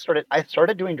because I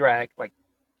started doing drag like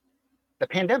the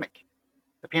pandemic.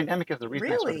 The pandemic is the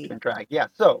reason I started Really? doing drag. Yeah.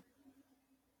 So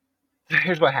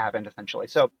here's what happened essentially.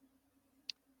 So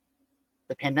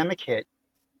the pandemic hit,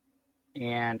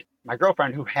 and my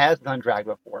girlfriend, who has done drag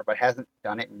before but hasn't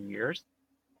done it in years,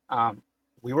 um,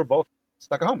 we were both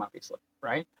stuck at home, obviously,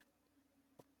 right?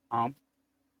 Um,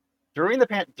 during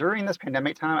this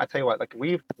pandemic time, I tell you what, like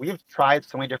we've tried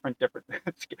so many different.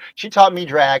 She taught me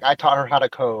drag, I taught her how to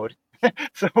code,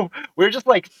 so we're just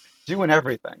like doing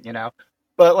everything, you know.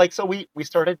 But like, so we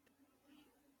started.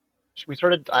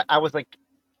 I was like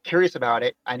curious about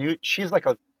it. I knew she's like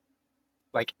a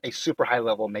super high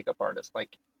level makeup artist.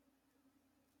 Like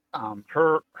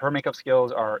her makeup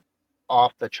skills are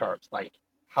off the charts, like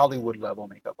Hollywood level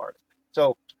makeup artist.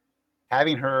 So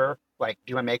having her like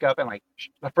do my makeup and like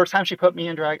the first time she put me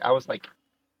in drag, I was like,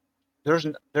 there's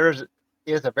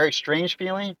is a very strange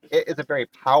feeling. It is a very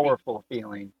powerful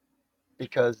feeling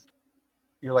because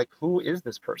you're like, who is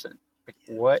this person? Like,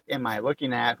 what am I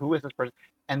looking at? Who is this person?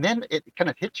 And then it kind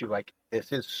of hits you like,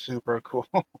 this is super cool.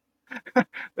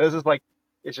 This is like,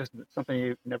 it's just something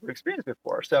you've never experienced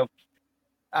before. So,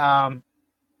 um,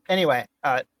 anyway,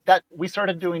 that I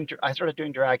started doing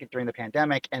drag during the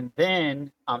pandemic, and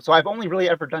then, so I've only really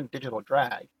ever done digital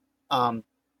drag, um,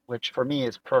 which for me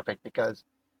is perfect because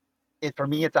for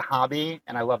me it's a hobby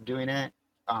and I love doing it.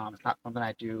 It's not something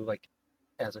I do like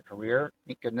as a career,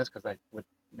 thank goodness, because I would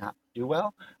not do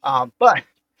well. But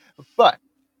but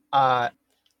uh,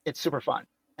 it's super fun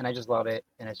and I just love it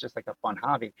and it's just like a fun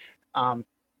hobby. Um,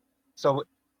 so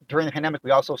during the pandemic,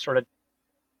 we also started.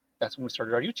 That's when we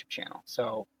started our YouTube channel.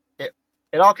 So it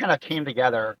it all kind of came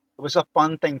together. It was a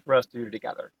fun thing for us to do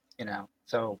together, you know.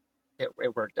 So it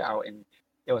worked out and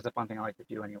it was a fun thing I like to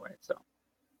do anyway. So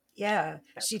Yeah,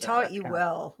 that's she taught that's you kind of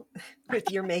well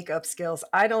with your makeup skills.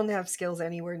 I don't have skills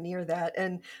anywhere near that.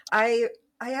 And I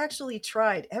actually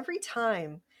tried every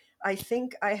time I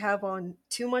think I have on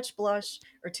too much blush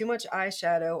or too much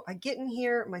eyeshadow. I get in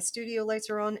here, my studio lights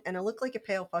are on, and I look like a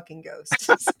pale fucking ghost.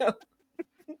 So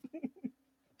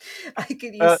I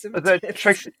could use some the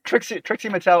tips. Trixie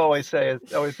Mattel always says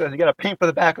you got to paint for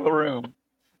the back of the room.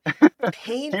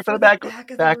 Paint Paint for for the the back of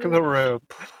the back of the room. room.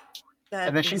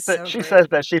 And That then is so she says great.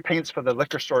 that she paints for the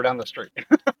liquor store down the street.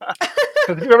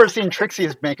 Because if you've ever seen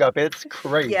Trixie's makeup, it's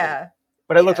crazy, Yeah,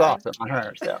 but it looks yeah. awesome on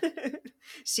her. So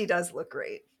She does look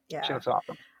great. she Yeah. looks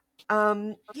awesome.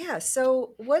 Yeah.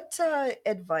 So, what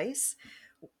advice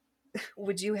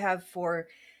would you have for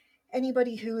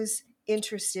anybody who's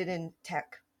interested in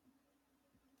tech?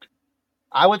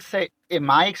 I would say, in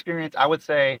my experience, I would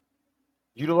say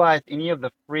utilize any of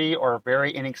the free or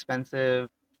very inexpensive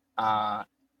uh,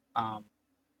 um,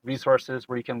 resources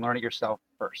where you can learn it yourself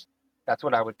first. That's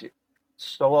what I would do.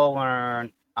 Solo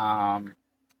learn, uh,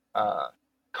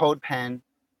 CodePen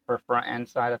for front end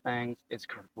side of things is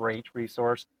a great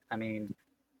resource. I mean,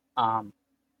 um,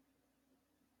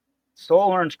 Solo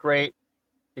learn's great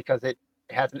because it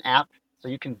has an app, so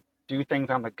you can do things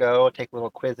on the go, take little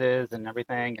quizzes and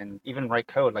everything, and even write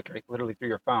code like literally through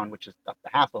your phone, which is the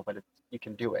hassle, but you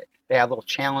can do it. They have little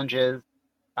challenges,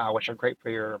 which are great for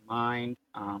your mind.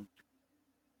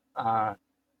 Uh,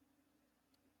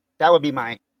 that would be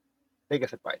my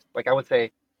biggest advice. Like I would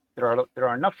say, there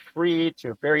are enough free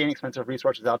to very inexpensive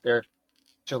resources out there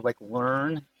to like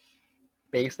learn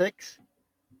basics,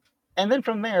 And then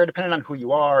from there, depending on who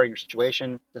you are, your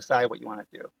situation, decide what you want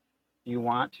to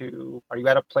do. Are you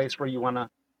at a place where you want to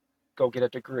go get a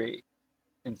degree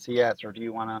in CS, or do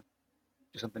you want to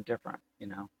do something different, you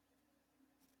know?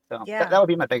 So that Yeah. would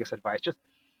be my biggest advice. Just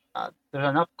there's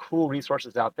enough cool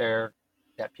resources out there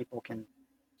that people can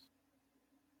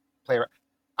play around.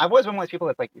 I've always been one of those people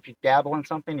that's like, if you dabble in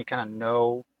something, you kind of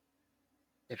know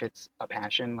if it's a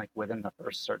passion, like within the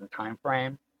first certain time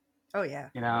frame. Oh yeah.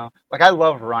 You know, like I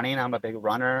love running. I'm a big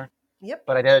runner, Yep.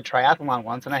 but I did a triathlon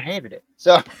once and I hated it.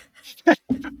 So, so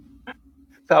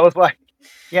I was like,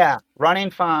 yeah,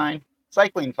 running fine,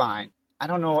 cycling fine. I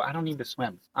don't know. I don't need to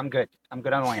swim. I'm good. I'm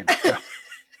good on land. So,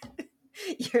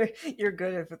 You're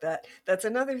good at that. That's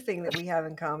another thing that we have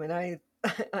in common.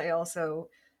 I also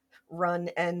run,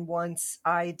 and once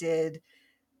I did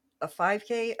a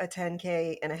 5K, a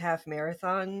 10K, and a half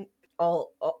marathon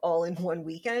all in one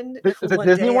weekend, is it one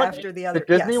Disney day one? after the The other.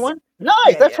 Disney Yes. one? Nice.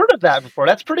 Yeah, I've yeah. heard of that before.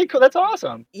 That's pretty cool. That's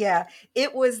awesome. Yeah,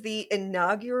 it was the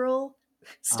inaugural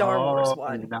Star Wars Oh,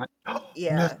 one. not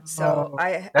Yeah, so no.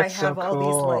 I That's so have all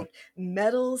these cool. like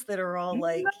medals that are all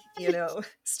like, Nice.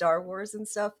 Star Wars and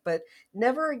stuff, but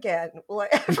never again will I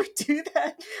ever do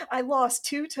that. I lost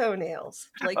two toenails.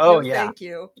 Like, Oh no, yeah. thank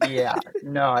you. Yeah.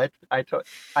 No,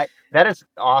 I that is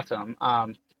awesome.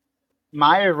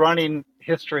 My running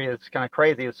history is kind of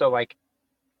crazy. So like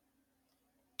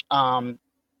um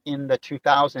in the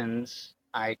 2000s,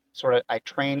 I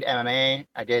trained MMA.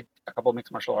 I did a couple of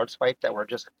mixed martial arts fights that were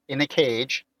just in a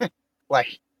cage,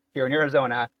 like here in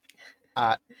Arizona.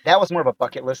 Uh, that was more of a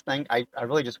bucket list thing. I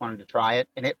really just wanted to try it,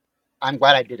 and I'm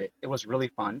glad I did it. It was really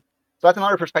fun. So that's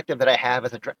another perspective that I have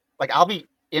as like I'll be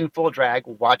in full drag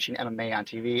watching MMA on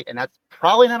TV, and that's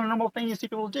probably not a normal thing you see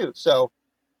people do. So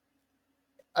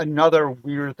another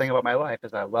weird thing about my life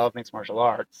is I love mixed martial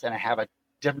arts, and I have a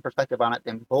different perspective on it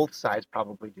than both sides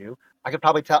probably do. I could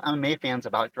probably tell MMA fans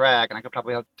about drag, and I could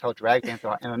probably tell drag fans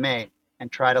about MMA,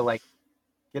 and try to like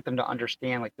get them to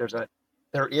understand like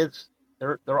there is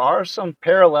there are some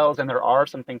parallels and there are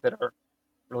some things that are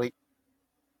really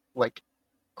like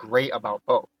great about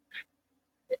both.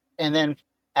 And then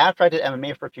after I did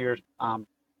MMA for a few years,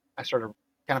 I started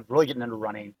kind of really getting into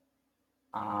running.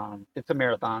 Did some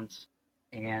marathons,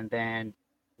 and then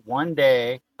one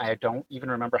day I don't even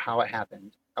remember how it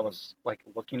happened. I was like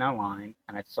looking online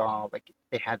and I saw like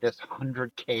they had this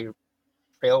 100K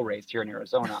trail race here in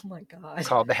Arizona Oh my God.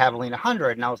 called the Javelina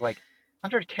 100, and I was like,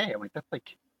 100K. I'm like, that's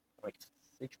like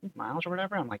 60 miles or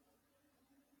whatever. I'm like,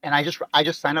 and I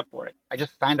just signed up for it. I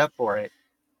just signed up for it,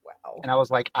 Wow. and I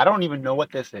was like, I don't even know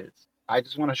what this is. I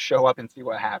just want to show up and see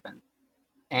what happens.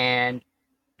 And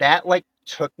that like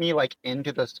took me like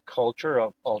into this culture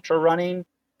of ultra running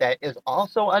that is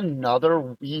also another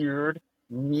weird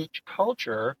niche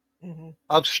culture Hmm.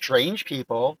 of strange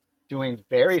people doing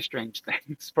very strange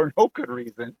things for no good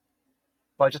reason,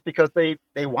 but just because they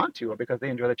want to or because they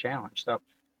enjoy the challenge.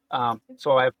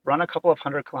 So I've run a couple of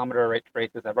 100-kilometer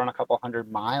races. I've run a couple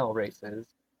 100-mile races,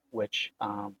 which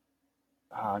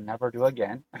never do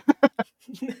again.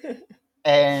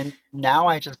 And now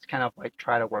I just kind of like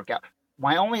try to work out.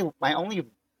 My only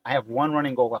I have one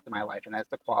running goal left in my life, and that's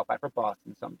to qualify for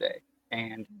Boston someday.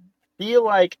 And feel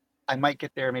like I might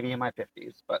get there maybe in my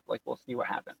 50s, but like we'll see what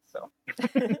happens. So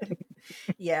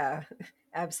Yeah,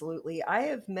 absolutely. I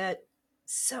have met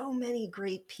so many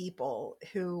great people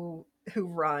who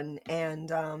run,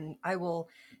 and I will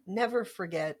never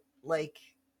forget like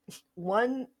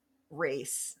one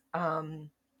race.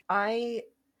 I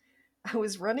I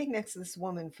was running next to this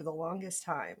woman for the longest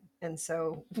time, and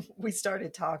so we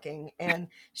started talking, and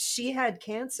she had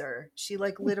cancer. She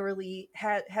like literally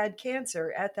had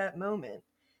cancer at that moment,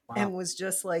 wow, and was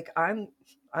just like, I'm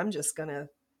just gonna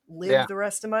live yeah, the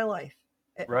rest of my life.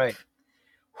 right.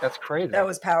 That's That crazy.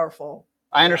 was powerful.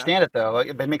 I Yeah. understand it though. Like,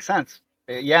 it makes sense.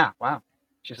 Yeah, wow.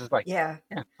 She's just like, Yeah.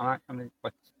 yeah, all right. I mean,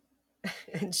 like,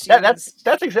 And she was,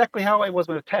 that's exactly how I was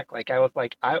with tech. Like I was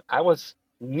like I was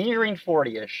nearing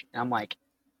 40-ish, and I'm like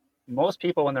most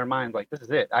people in their minds like this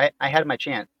is it. I had my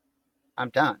chance. I'm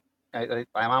done. I'm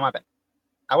on my back.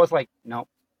 I was like, no,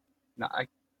 no.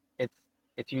 It's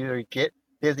it's either get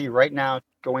busy right now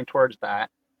going towards that.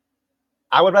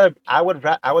 I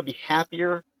would be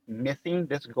happier missing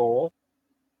this goal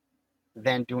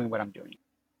than doing what I'm doing.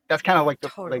 That's kind of like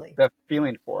totally. the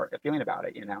feeling about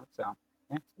it, you know. So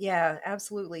yeah, Yeah,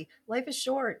 absolutely. Life is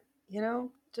short,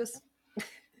 just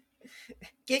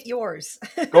get yours.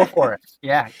 go for it.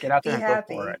 Yeah, get out there Be and go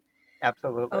for it. happy.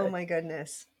 Oh Absolutely. my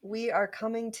goodness. We are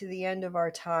coming to the end of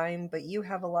our time, but you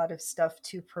have a lot of stuff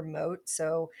to promote.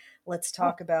 So let's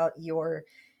Oh, talk about your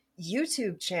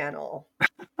YouTube channel.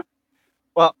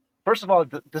 well, first of all,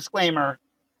 disclaimer: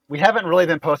 we haven't really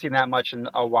been posting that much in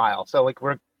a while. So like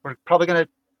we're probably gonna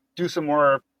do some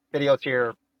more videos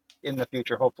here in the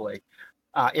future, hopefully.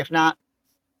 If not,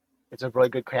 it's a really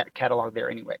good catalog there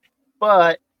anyway.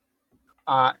 But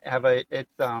have a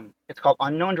it's called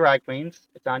Unknown Drag Queens.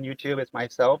 It's on YouTube. It's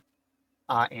myself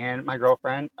and my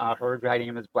girlfriend. Her drag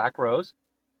name is Black Rose,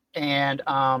 and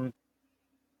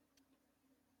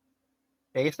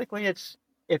basically it's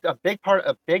a big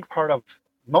part of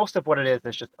most of what it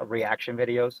is just a reaction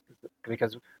videos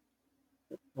because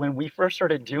when we first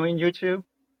started doing YouTube,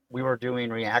 we were doing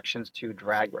reactions to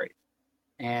Drag Race,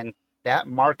 and that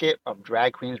market of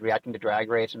drag queens reacting to Drag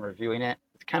Race and reviewing it,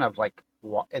 it's kind of like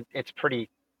it's pretty,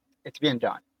 it's being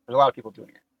done. There's a lot of people doing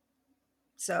it.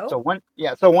 So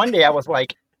So, one day I was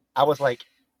like,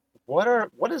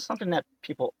 what is something that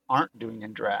people aren't doing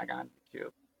in drag on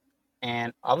YouTube?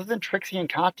 And other than Trixie and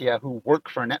Katya, who work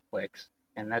for Netflix,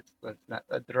 and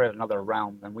they're at another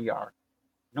realm than we are,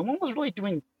 no one was really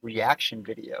doing reaction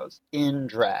videos in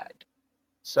drag.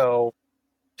 So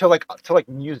to like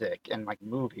music and like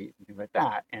movies and things like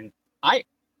that. And I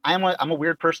I'm a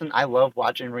weird person. I love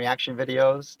watching reaction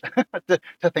videos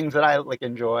to things that I like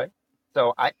enjoy.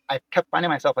 So I kept finding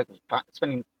myself like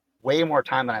spending way more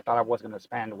time than I thought I was going to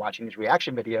spend watching these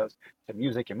reaction videos to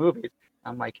music and movies.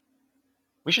 I'm like,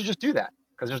 we should just do that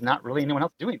because there's not really anyone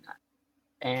else doing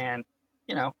that. And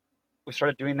you know, we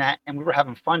started doing that, and we were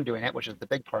having fun doing it, which is the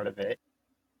big part of it.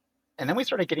 And then we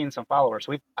started getting some followers.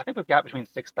 So I think we've got between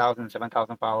 6,000 and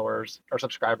 7,000 followers or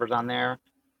subscribers on there,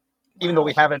 even though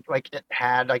we wow. haven't like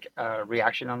had like a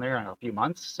reaction on there in a few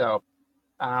months. So,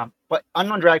 but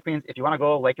Unknown Drag Queens, if you want to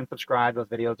go like and subscribe those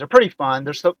videos, they're pretty fun.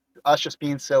 They're so us just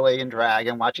being silly and drag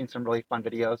and watching some really fun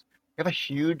videos. We have a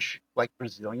huge like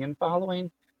Brazilian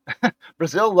following.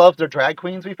 Brazil loves their drag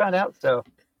queens. We found out. So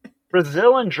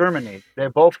Brazil and Germany, they're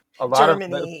both a lot of the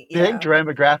Germany, big yeah.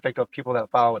 demographic of people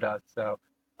that followed us. So.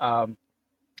 Um,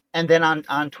 and then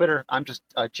on Twitter, I'm just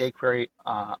jQuery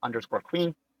underscore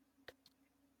queen.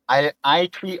 I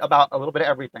tweet about a little bit of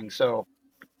everything. So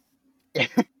if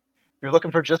you're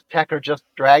looking for just tech or just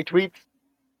drag tweets,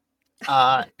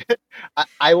 uh,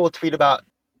 I will tweet about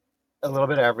a little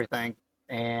bit of everything.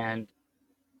 And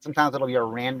sometimes it'll be a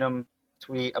random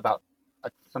tweet about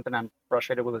something I'm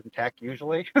frustrated with in tech,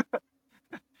 usually.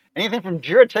 Anything from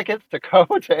Jira tickets to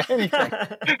code to anything.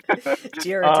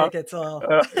 Jira uh, tickets all.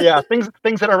 yeah, things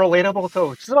that are relatable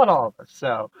to just about all of us.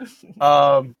 So,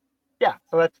 um, yeah,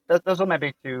 so those are my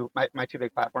two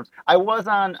big platforms. I was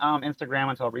on Instagram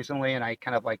until recently, and I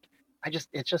kind of like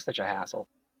it's just such a hassle.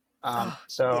 Oh,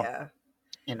 So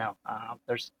yeah.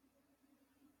 there's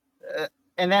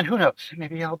and then who knows?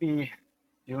 Maybe I'll be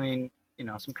doing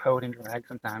some code and drag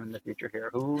sometime in the future here.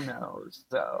 Who knows?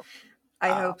 So I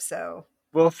uh, hope so.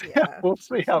 we'll see. Yeah. We'll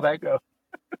see how that goes.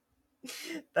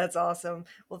 That's awesome.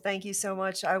 Well, thank you so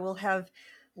much. I will have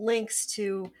links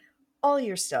to all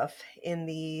your stuff in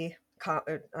the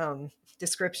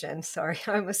description. Sorry,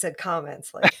 I almost said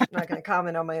comments. Like, I'm not going to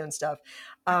comment on my own stuff.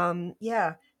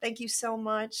 Yeah, thank you so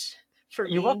much for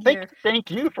You well, being here. thank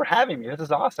you for having me. This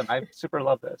is awesome. I super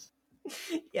love this.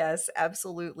 Yes,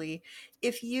 absolutely.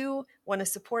 If you want to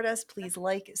support us, please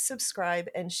like, subscribe,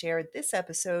 and share this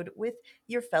episode with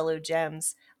your fellow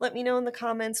gems. Let me know in the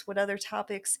comments what other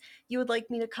topics you would like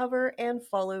me to cover, and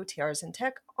follow TRs in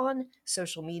Tech on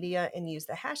social media and use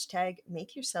the hashtag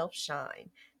MakeYourselfShine.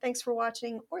 Thanks for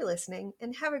watching or listening,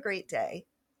 and have a great day.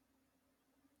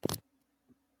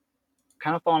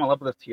 Kind of falling in love with this